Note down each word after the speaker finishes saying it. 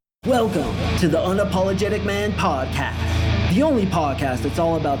Welcome to the Unapologetic Man Podcast, the only podcast that's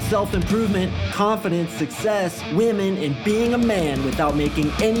all about self-improvement, confidence, success, women, and being a man without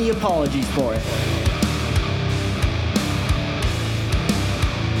making any apologies for it.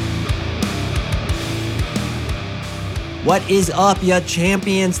 What is up, ya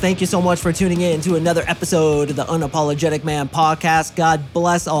champions? Thank you so much for tuning in to another episode of the Unapologetic Man Podcast. God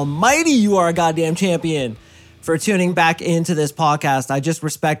bless almighty, you are a goddamn champion. For tuning back into this podcast. I just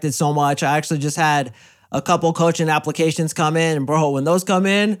respect it so much. I actually just had a couple coaching applications come in, and bro, when those come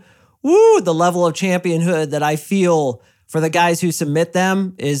in, woo, the level of championhood that I feel for the guys who submit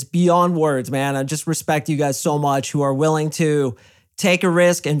them is beyond words, man. I just respect you guys so much who are willing to take a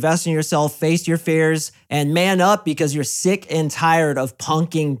risk, invest in yourself, face your fears, and man up because you're sick and tired of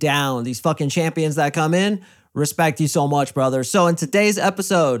punking down. These fucking champions that come in, respect you so much, brother. So in today's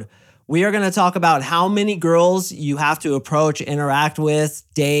episode, we are going to talk about how many girls you have to approach, interact with,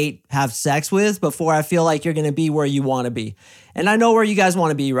 date, have sex with before I feel like you're going to be where you want to be. And I know where you guys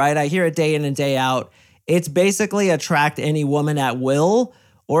want to be, right? I hear it day in and day out. It's basically attract any woman at will,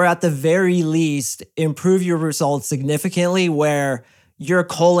 or at the very least, improve your results significantly where you're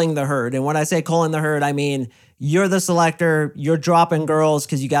culling the herd. And when I say culling the herd, I mean you're the selector, you're dropping girls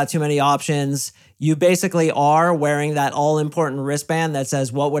because you got too many options. You basically are wearing that all-important wristband that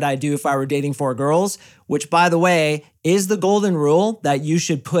says, what would I do if I were dating 4 girls? Which, by the way, is the golden rule that you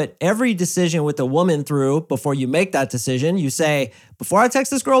should put every decision with a woman through before you make that decision. You say, before I text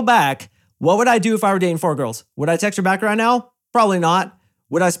this girl back, what would I do if I were dating 4 girls? Would I text her back right now? Probably not.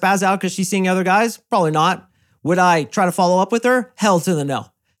 Would I spaz out because she's seeing other guys? Probably not. Would I try to follow up with her? Hell to the no.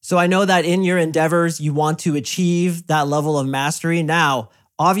 So I know that in your endeavors, you want to achieve that level of mastery. Now,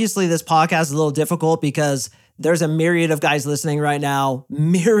 obviously, this podcast is a little difficult because there's a myriad of guys listening right now,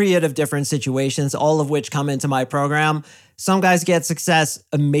 myriad of different situations, all of which come into my program. Some guys get success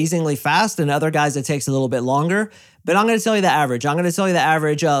amazingly fast and other guys it takes a little bit longer. But I'm going to tell you the average. I'm going to tell you the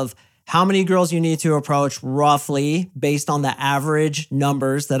average of how many girls you need to approach roughly based on the average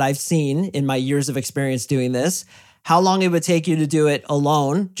numbers that I've seen in my years of experience doing this. How long it would take you to do it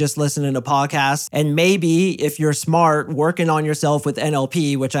alone, just listening to podcasts. And maybe if you're smart, working on yourself with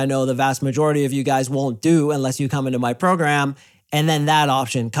NLP, which I know the vast majority of you guys won't do unless you come into my program. And then that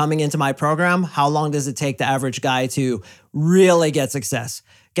option, coming into my program, how long does it take the average guy to really get success?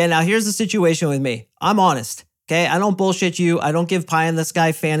 Okay, now here's the situation with me. I'm honest, okay? I don't bullshit you. I don't give pie in the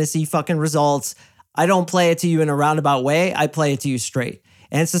sky fantasy fucking results. I don't play it to you in a roundabout way. I play it to you straight.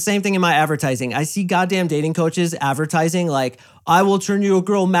 And it's the same thing in my advertising. I see goddamn dating coaches advertising like, I will turn you a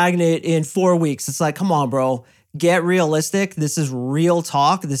girl magnet in 4 weeks. It's like, come on, bro. Get realistic. This is real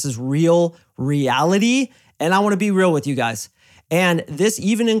talk. This is real reality. And I want to be real with you guys. And this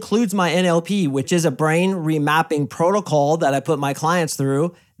even includes my NLP, which is a brain remapping protocol that I put my clients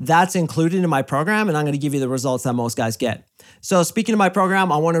through. That's included in my program, and I'm going to give you the results that most guys get. So speaking of my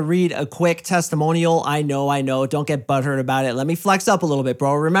program, I want to read a quick testimonial. I know. Don't get butthurt about it. Let me flex up a little bit,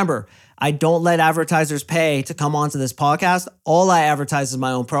 bro. Remember, I don't let advertisers pay to come onto this podcast. All I advertise is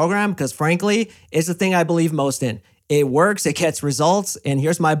my own program because frankly, it's the thing I believe most in. It works, it gets results, and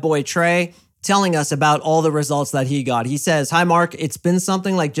here's my boy Trey telling us about all the results that he got. He says, hi, Mark. It's been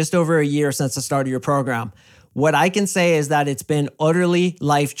something like just over a year since the start of your program. What I can say is that it's been utterly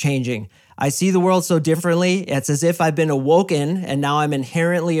life-changing. I see the world so differently. It's as if I've been awoken and now I'm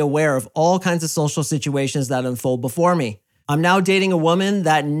inherently aware of all kinds of social situations that unfold before me. I'm now dating a woman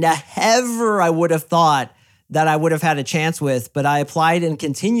that never I would have thought that I would have had a chance with, but I applied and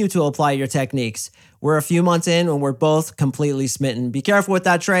continue to apply your techniques. We're a few months in and we're both completely smitten. Be careful with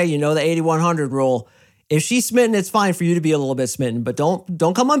that, Trey. You know the 80-100 rule. If she's smitten, it's fine for you to be a little bit smitten, but don't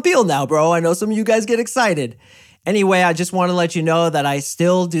come unpeeled now, bro. I know some of you guys get excited. Anyway, I just want to let you know that I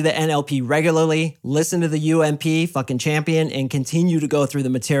still do the NLP regularly, listen to the UMP, fucking champion, and continue to go through the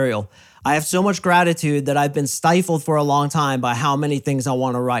material. I have so much gratitude that I've been stifled for a long time by how many things I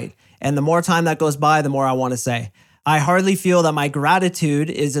want to write. And the more time that goes by, the more I want to say. I hardly feel that my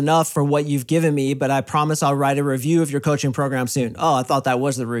gratitude is enough for what you've given me, but I promise I'll write a review of your coaching program soon. Oh, I thought that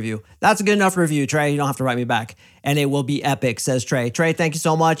was the review. That's a good enough review, Trey. You don't have to write me back. And it will be epic, says Trey. Trey, thank you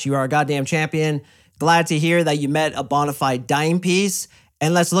so much. You are a goddamn champion. Glad to hear that you met a bona fide dime piece.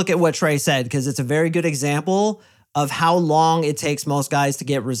 And let's look at what Trey said, because it's a very good example of how long it takes most guys to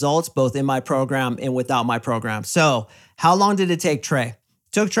get results, both in my program and without my program. So how long did it take Trey?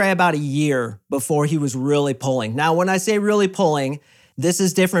 Took Trey about a year before he was really pulling. Now, when I say really pulling, this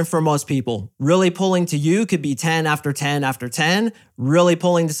is different for most people. Really pulling to you could be 10 after 10 after 10. Really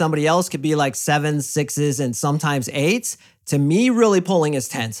pulling to somebody else could be like 7s, 6s, and sometimes 8s. To me, really pulling is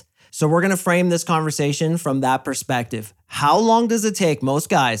 10s. So we're going to frame this conversation from that perspective. How long does it take most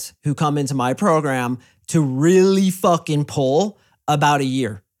guys who come into my program to really fucking pull? About a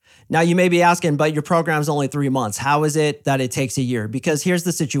year. Now you may be asking, but your program's only 3 months. How is it that it takes a year? Because here's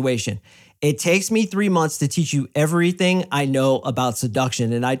the situation. It takes me 3 months to teach you everything I know about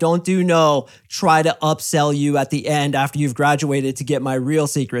seduction. And I don't try to upsell you at the end after you've graduated to get my real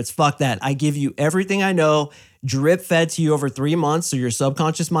secrets. Fuck that. I give you everything I know, drip fed to you over 3 months so your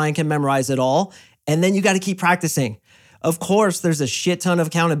subconscious mind can memorize it all. And then you got to keep practicing. Of course, there's a shit ton of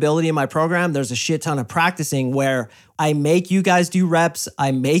accountability in my program. There's a shit ton of practicing where I make you guys do reps.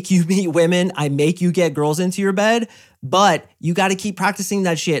 I make you meet women. I make you get girls into your bed. But you got to keep practicing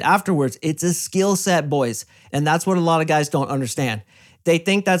that shit afterwards. It's a skill set, boys. And that's what a lot of guys don't understand. They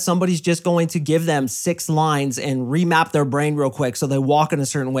think that somebody's just going to give them 6 lines and remap their brain real quick so they walk in a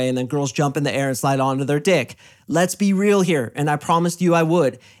certain way and then girls jump in the air and slide onto their dick. Let's be real here, and I promised you I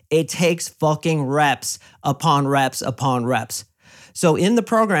would. It takes fucking reps upon reps upon reps. So in the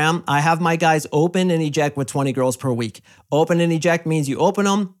program, I have my guys open and eject with 20 girls per week. Open and eject means you open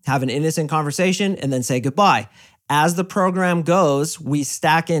them, have an innocent conversation, and then say goodbye. As the program goes, we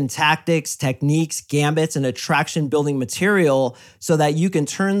stack in tactics, techniques, gambits, and attraction building material so that you can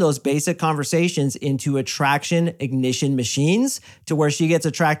turn those basic conversations into attraction ignition machines to where she gets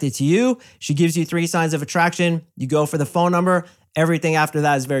attracted to you. She gives you 3 signs of attraction. You go for the phone number. Everything after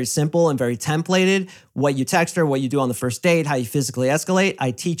that is very simple and very templated. What you text her, what you do on the first date, how you physically escalate.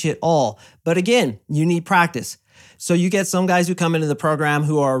 I teach it all. But again, you need practice. So you get some guys who come into the program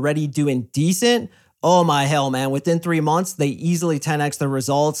who are already doing decent. Oh my hell, man. Within 3 months, they easily 10x their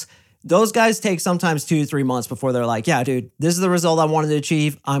results. Those guys take sometimes 2 to 3 months before they're like, yeah, dude, this is the result I wanted to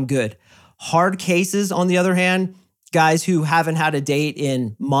achieve. I'm good. Hard cases, on the other hand, guys who haven't had a date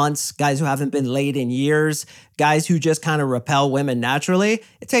in months, guys who haven't been laid in years, guys who just kind of repel women naturally,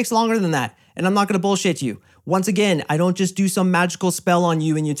 it takes longer than that. And I'm not going to bullshit you. Once again, I don't just do some magical spell on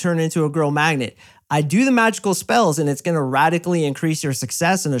you and you turn into a girl magnet. I do the magical spells and it's going to radically increase your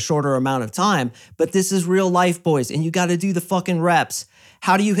success in a shorter amount of time. But this is real life, boys, and you got to do the fucking reps.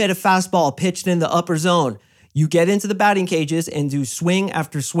 How do you hit a fastball pitched in the upper zone? You get into the batting cages and do swing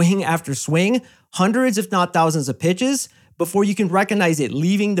after swing after swing, hundreds if not thousands of pitches before you can recognize it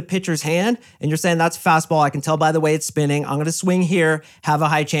leaving the pitcher's hand. And you're saying, that's fastball. I can tell by the way it's spinning. I'm going to swing here, have a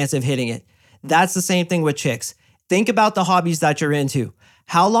high chance of hitting it. That's the same thing with chicks. Think about the hobbies that you're into.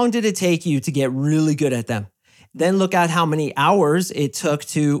 How long did it take you to get really good at them? Then look at how many hours it took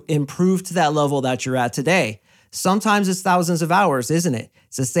to improve to that level that you're at today. Sometimes it's thousands of hours, isn't it?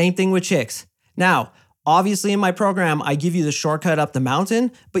 It's the same thing with chicks. Now, obviously in my program, I give you the shortcut up the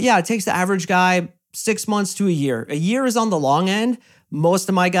mountain, but yeah, it takes the average guy 6 months to a year. A year is on the long end. Most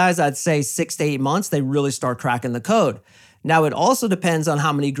of my guys, I'd say 6 to 8 months, they really start cracking the code. Now, it also depends on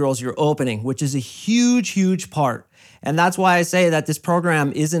how many girls you're opening, which is a huge, huge part. And that's why I say that this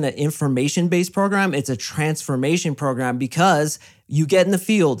program isn't an information-based program. It's a transformation program because you get in the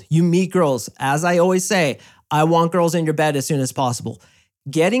field, you meet girls. As I always say, I want girls in your bed as soon as possible.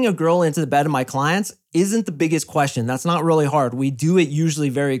 Getting a girl into the bed of my clients isn't the biggest question. That's not really hard. We do it usually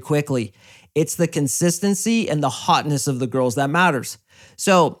very quickly. It's the consistency and the hotness of the girls that matters.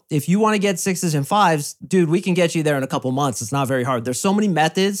 So if you want to get 6s and 5s, dude, we can get you there in a couple months. It's not very hard. There's so many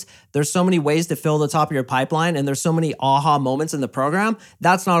methods. There's so many ways to fill the top of your pipeline. And there's so many aha moments in the program.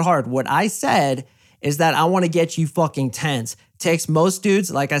 That's not hard. What I said is that I want to get you fucking 10s. Takes most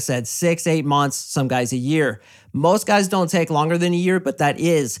dudes, like I said, 6, 8 months, some guys a year. Most guys don't take longer than a year, but that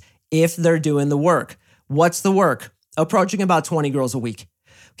is if they're doing the work. What's the work? Approaching about 20 girls a week.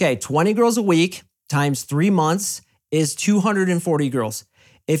 Okay, 20 girls a week times 3 months is 240 girls.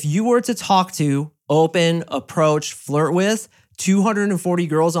 If you were to talk to, open, approach, flirt with 240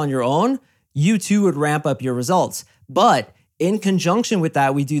 girls on your own, you too would ramp up your results. But in conjunction with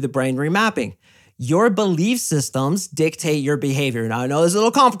that, we do the brain remapping. Your belief systems dictate your behavior. Now, I know it's a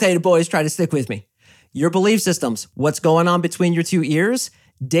little complicated, boys. Try to stick with me. Your belief systems, what's going on between your 2 ears,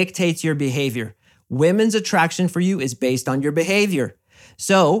 dictates your behavior. Women's attraction for you is based on your behavior.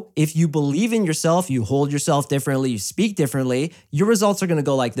 So if you believe in yourself, you hold yourself differently, you speak differently, your results are going to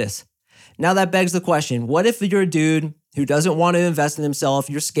go like this. Now that begs the question, what if you're a dude who doesn't want to invest in himself,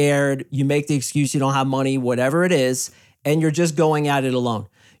 you're scared, you make the excuse you don't have money, whatever it is, and you're just going at it alone?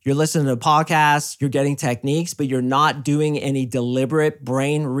 You're listening to podcasts, you're getting techniques, but you're not doing any deliberate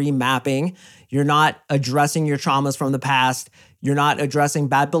brain remapping. You're not addressing your traumas from the past. You're not addressing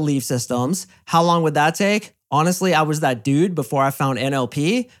bad belief systems. How long would that take? Honestly, I was that dude before I found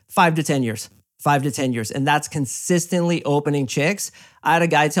NLP, 5 to 10 years. 5 to 10 years. And that's consistently opening chicks. I had a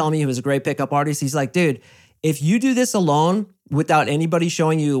guy tell me he was a great pickup artist. He's like, dude, if you do this alone, without anybody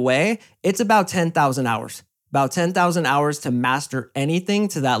showing you the way, it's about 10,000 hours. About 10,000 hours to master anything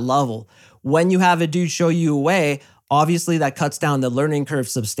to that level. When you have a dude show you a way, obviously that cuts down the learning curve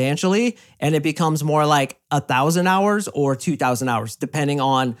substantially, and it becomes more like 1,000 hours or 2,000 hours, depending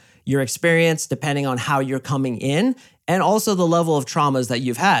on your experience, depending on how you're coming in, and also the level of traumas that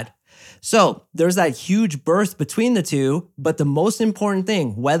you've had. So there's that huge birth between the two, but the most important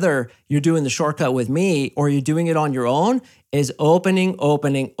thing, whether you're doing the shortcut with me or you're doing it on your own, is opening.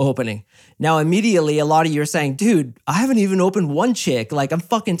 Now, immediately, a lot of you are saying, dude, I haven't even opened one chick. Like, I'm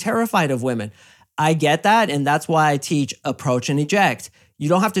fucking terrified of women. I get that, and that's why I teach approach and eject. You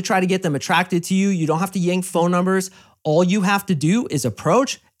don't have to try to get them attracted to you. You don't have to yank phone numbers. All you have to do is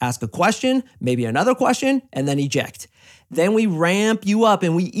approach, ask a question, maybe another question, and then eject. Then we ramp you up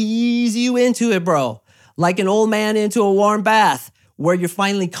and we ease you into it, bro. Like an old man into a warm bath where you're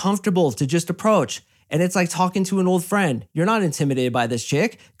finally comfortable to just approach. And it's like talking to an old friend. You're not intimidated by this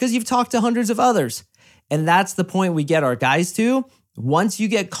chick because you've talked to hundreds of others. And that's the point we get our guys to. Once you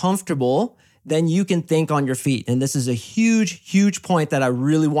get comfortable, then you can think on your feet. And this is a huge point that I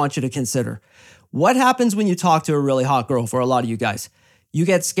really want you to consider. What happens when you talk to a really hot girl for a lot of you guys? You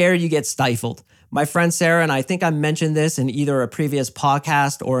get scared, you get stifled. My friend Sarah, and I think I mentioned this in either a previous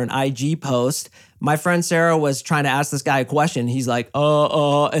podcast or an IG post, my friend Sarah was trying to ask this guy a question. He's like,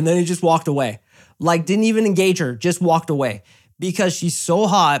 and then he just walked away. Like, didn't even engage her, just walked away. Because she's so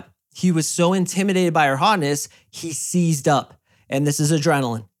hot, he was so intimidated by her hotness, he seized up. And this is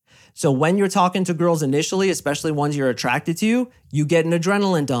adrenaline. So when you're talking to girls initially, especially ones you're attracted to, you get an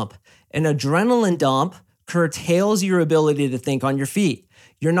adrenaline dump. An adrenaline dump curtails your ability to think on your feet.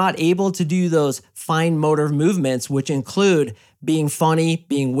 You're not able to do those fine motor movements, which include being funny,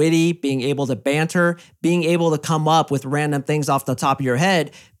 being witty, being able to banter, being able to come up with random things off the top of your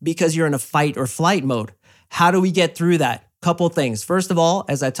head because you're in a fight or flight mode. How do we get through that? Couple things. First of all,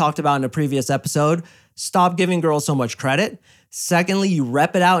 as I talked about in a previous episode, stop giving girls so much credit. Secondly, you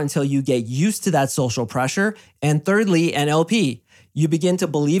rep it out until you get used to that social pressure. And thirdly, NLP. You begin to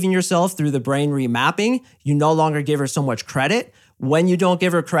believe in yourself through the brain remapping. You no longer give her so much credit. When you don't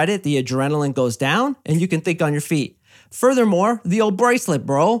give her credit, the adrenaline goes down and you can think on your feet. Furthermore, the old bracelet,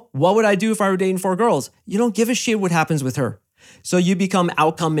 bro. What would I do if I were dating 4 girls? You don't give a shit what happens with her. So you become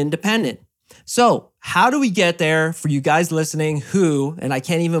outcome independent. So how do we get there for you guys listening who, and I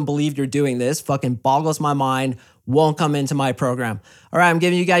can't even believe you're doing this, fucking boggles my mind, won't come into my program. All right, I'm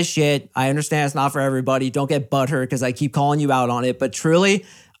giving you guys shit. I understand it's not for everybody. Don't get butthurt because I keep calling you out on it. But truly,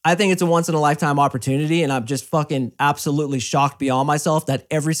 I think it's a once in a lifetime opportunity. And I'm just fucking absolutely shocked beyond myself that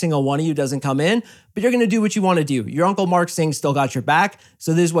every single one of you doesn't come in. But you're going to do what you want to do. Your Uncle Mark Singh still got your back.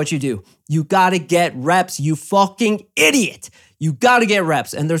 So this is what you do. You got to get reps, you fucking idiot. You got to get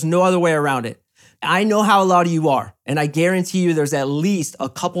reps. And there's no other way around it. I know how a lot of you are. And I guarantee you there's at least a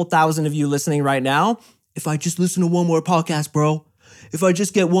couple thousand of you listening right now. If I just listen to one more podcast, bro, if I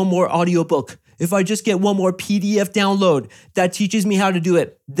just get one more audiobook, if I just get one more PDF download that teaches me how to do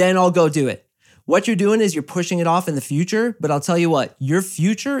it, then I'll go do it. What you're doing is you're pushing it off in the future, but I'll tell you what, your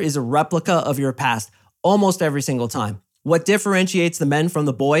future is a replica of your past almost every single time. What differentiates the men from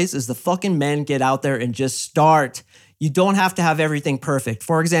the boys is the fucking men get out there and just start. You don't have to have everything perfect.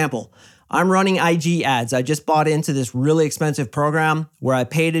 For example, I'm running IG ads. I just bought into this really expensive program where I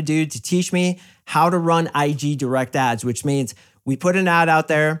paid a dude to teach me how to run IG direct ads, which means we put an ad out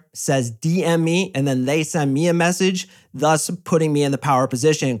there, says DM me, and then they send me a message, thus putting me in the power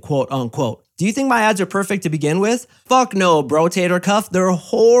position, quote unquote. Do you think my ads are perfect to begin with? Fuck no, bro, Tater Cuff. They're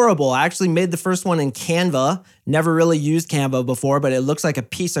horrible. I actually made the first one in Canva. Never really used Canva before, but it looks like a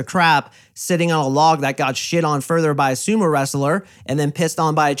piece of crap sitting on a log that got shit on further by a sumo wrestler and then pissed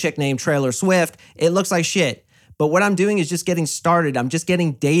on by a chick named Taylor Swift. It looks like shit. But what I'm doing is just getting started. I'm just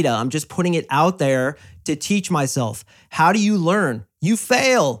getting data. I'm just putting it out there to teach myself. How do you learn? You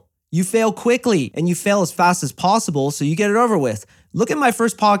fail. You fail quickly and you fail as fast as possible so you get it over with. Look at my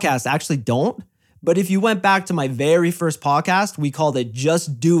first podcast. Actually, don't. But if you went back to my very first podcast, we called it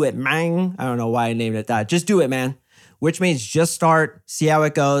Just Do It, man. I don't know why I named it that. Just do it, man. Which means just start, see how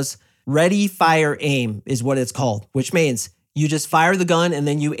it goes. Ready, fire, aim is what it's called. Which means you just fire the gun and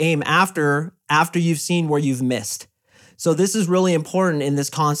then you aim after you've seen where you've missed. So this is really important in this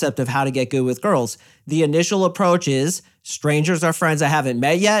concept of how to get good with girls. The initial approach is strangers are friends I haven't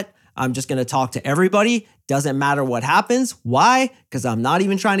met yet. I'm just going to talk to everybody. Doesn't matter what happens. Why? Because I'm not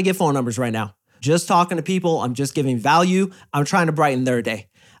even trying to get phone numbers right now. Just talking to people. I'm just giving value. I'm trying to brighten their day.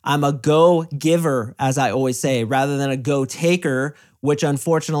 I'm a go giver, as I always say, rather than a go taker, which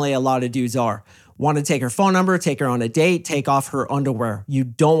unfortunately a lot of dudes are. Want to take her phone number, take her on a date, take off her underwear. You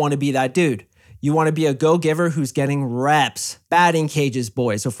don't want to be that dude. You want to be a go-giver who's getting reps. Batting cages,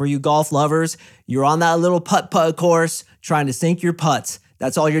 boys. So for you golf lovers, you're on that little putt-putt course trying to sink your putts.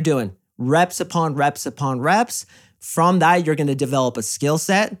 That's all you're doing. Reps upon reps upon reps. From that, you're going to develop a skill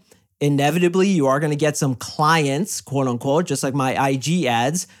set. Inevitably, you are going to get some clients, quote unquote, just like my IG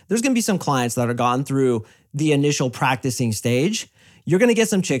ads. There's going to be some clients that are gone through the initial practicing stage. You're going to get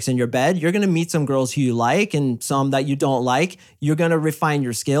some chicks in your bed. You're going to meet some girls who you like and some that you don't like. You're going to refine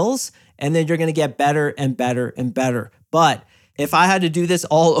your skills, and then you're going to get better and better and better. But if I had to do this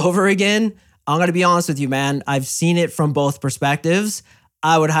all over again, I'm going to be honest with you, man. I've seen it from both perspectives.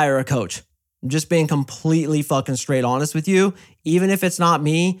 I would hire a coach. I'm just being completely fucking straight honest with you. Even if it's not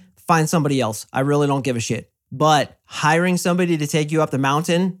me, find somebody else. I really don't give a shit. But hiring somebody to take you up the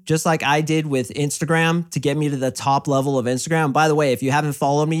mountain, just like I did with Instagram to get me to the top level of Instagram. By the way, if you haven't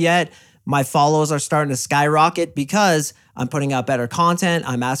followed me yet, my follows are starting to skyrocket because I'm putting out better content.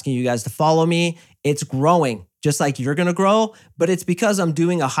 I'm asking you guys to follow me. It's growing just like you're going to grow, but it's because I'm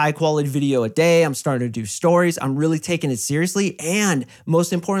doing a high quality video a day. I'm starting to do stories. I'm really taking it seriously. And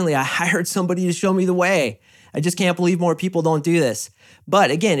most importantly, I hired somebody to show me the way. I just can't believe more people don't do this.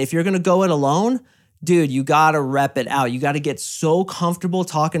 But again, if you're going to go it alone, dude, you got to rep it out. You got to get so comfortable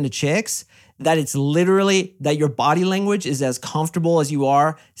talking to chicks that it's literally that your body language is as comfortable as you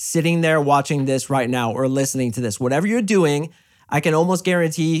are sitting there watching this right now or listening to this. Whatever you're doing, I can almost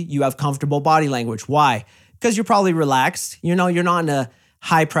guarantee you have comfortable body language. Why? Because you're probably relaxed. You know, you're not in a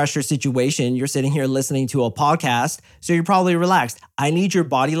high pressure situation. You're sitting here listening to a podcast, so you're probably relaxed. I need your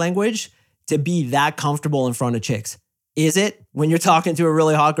body language to be that comfortable in front of chicks. Is it when you're talking to a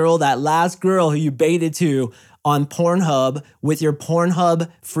really hot girl, that last girl who you baited to on Pornhub with your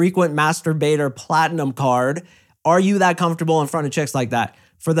Pornhub frequent masturbator platinum card? Are you that comfortable in front of chicks like that?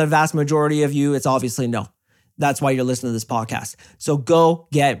 For the vast majority of you, it's obviously no. That's why you're listening to this podcast. So go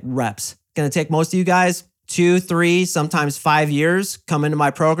get reps. It's going to take most of you guys 2, 3, sometimes 5 years. Come into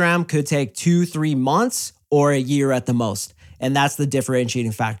my program could take 2, 3 months or a year at the most. And that's the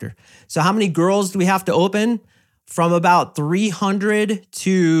differentiating factor. So how many girls do we have to open? From about 300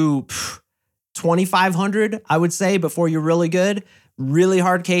 to 2,500, I would say, before you're really good. Really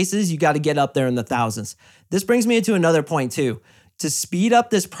hard cases, you got to get up there in the thousands. This brings me into another point too. To speed up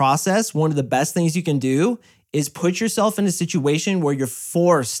this process, one of the best things you can do is put yourself in a situation where you're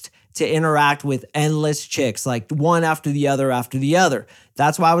forced to interact with endless chicks, like one after the other after the other.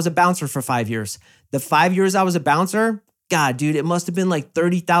 That's why I was a bouncer for 5 years. The 5 years I was a bouncer, God, dude, it must have been like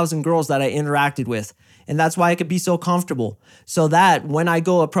 30,000 girls that I interacted with. And that's why I could be so comfortable. So that when I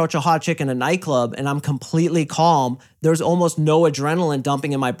go approach a hot chick in a nightclub and I'm completely calm, there's almost no adrenaline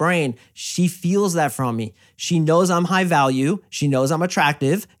dumping in my brain. She feels that from me. She knows I'm high value. She knows I'm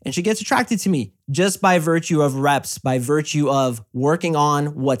attractive, and she gets attracted to me just by virtue of reps, by virtue of working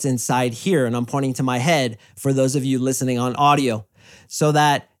on what's inside here. And I'm pointing to my head for those of you listening on audio, so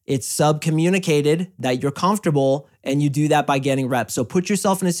that it's sub-communicated that you're comfortable, and you do that by getting reps. So put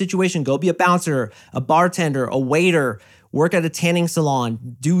yourself in a situation, go be a bouncer, a bartender, a waiter, work at a tanning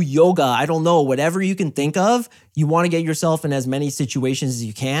salon, do yoga, I don't know, whatever you can think of. You want to get yourself in as many situations as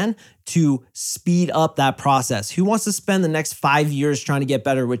you can to speed up that process. Who wants to spend the next 5 years trying to get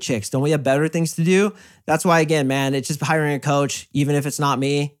better with chicks? Don't we have better things to do? That's why, again, man, it's just hiring a coach. Even if it's not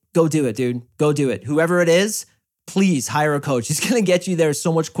me, go do it, dude. Go do it. Whoever it is, please hire a coach. He's going to get you there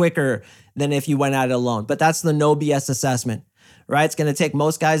so much quicker than if you went at it alone. But that's the no BS assessment, right? It's going to take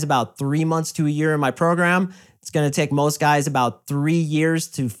most guys about 3 months to a year in my program. It's going to take most guys about 3 years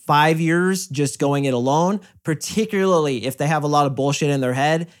to 5 years just going it alone, particularly if they have a lot of bullshit in their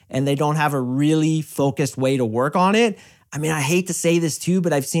head and they don't have a really focused way to work on it. I mean, I hate to say this too,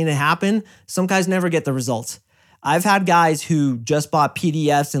 but I've seen it happen. Some guys never get the results. I've had guys who just bought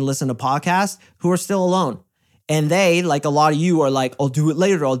PDFs and listen to podcasts who are still alone. And they, like a lot of you, are like, I'll do it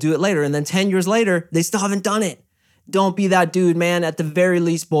later, I'll do it later. And then 10 years later, they still haven't done it. Don't be that dude, man. At the very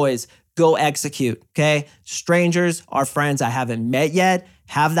least, boys, go execute, okay? Strangers are friends I haven't met yet.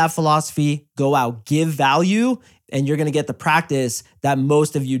 Have that philosophy, go out, give value, and you're gonna get the practice that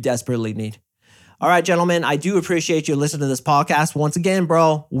most of you desperately need. All right, gentlemen, I do appreciate you listening to this podcast. Once again,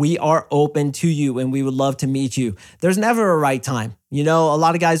 bro, we are open to you and we would love to meet you. There's never a right time. You know, a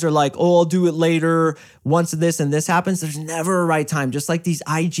lot of guys are like, oh, I'll do it later once this and this happens. There's never a right time. Just like these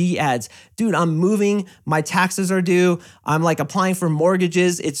IG ads. Dude, I'm moving. My taxes are due. I'm like applying for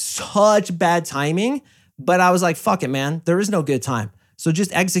mortgages. It's such bad timing. But I was like, fuck it, man. There is no good time. So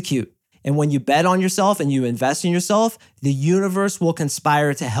just execute. And when you bet on yourself and you invest in yourself, the universe will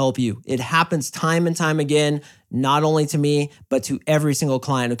conspire to help you. It happens time and time again, not only to me, but to every single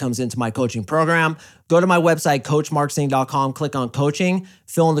client who comes into my coaching program. Go to my website, coachmarksing.com, click on coaching,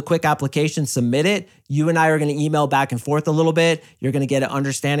 fill in the quick application, submit it. You and I are going to email back and forth a little bit. You're going to get an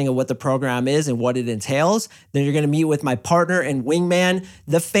understanding of what the program is and what it entails. Then you're going to meet with my partner and wingman,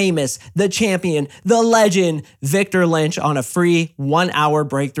 the famous, the champion, the legend, Victor Lynch, on a free 1-hour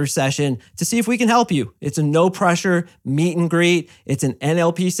breakthrough session to see if we can help you. It's a no pressure meet and greet. It's an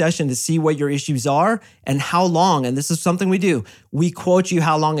NLP session to see what your issues are and how long. And this is something we do. We quote you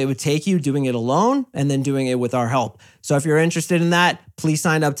how long it would take you doing it alone and then doing it with our help. So if you're interested in that, please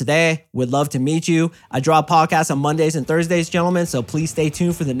sign up today. We'd love to meet you. I drop podcasts on Mondays and Thursdays, gentlemen, so please stay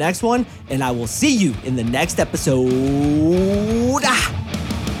tuned for the next one, and I will see you in the next episode.